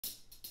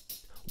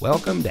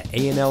Welcome to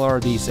A&L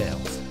RV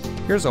Sales.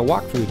 Here's a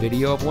walkthrough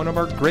video of one of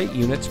our great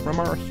units from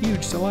our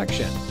huge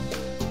selection.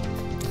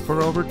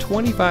 For over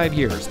 25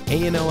 years,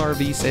 A&L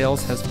RV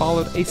Sales has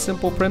followed a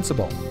simple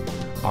principle: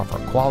 offer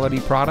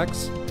quality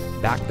products,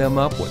 back them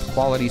up with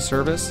quality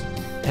service,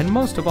 and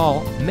most of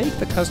all, make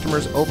the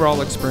customer's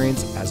overall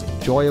experience as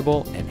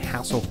enjoyable and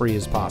hassle-free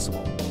as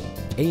possible.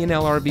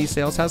 A&L RV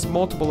Sales has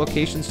multiple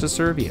locations to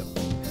serve you.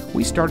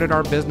 We started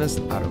our business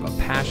out of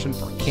a passion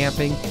for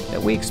camping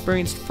that we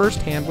experienced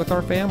firsthand with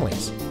our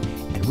families.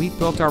 And we've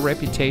built our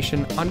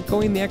reputation on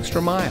going the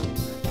extra mile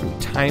through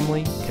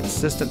timely,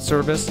 consistent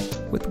service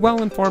with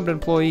well-informed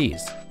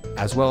employees,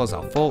 as well as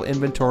a full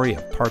inventory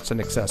of parts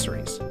and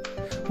accessories.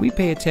 We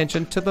pay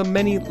attention to the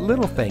many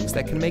little things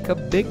that can make a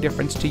big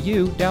difference to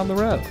you down the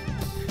road.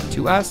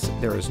 To us,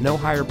 there is no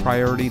higher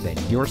priority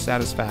than your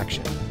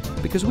satisfaction,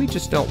 because we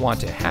just don't want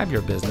to have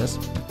your business,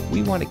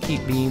 we want to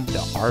keep being the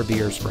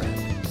RVer's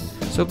friend.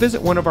 So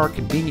visit one of our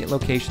convenient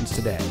locations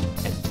today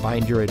and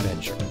find your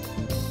adventure.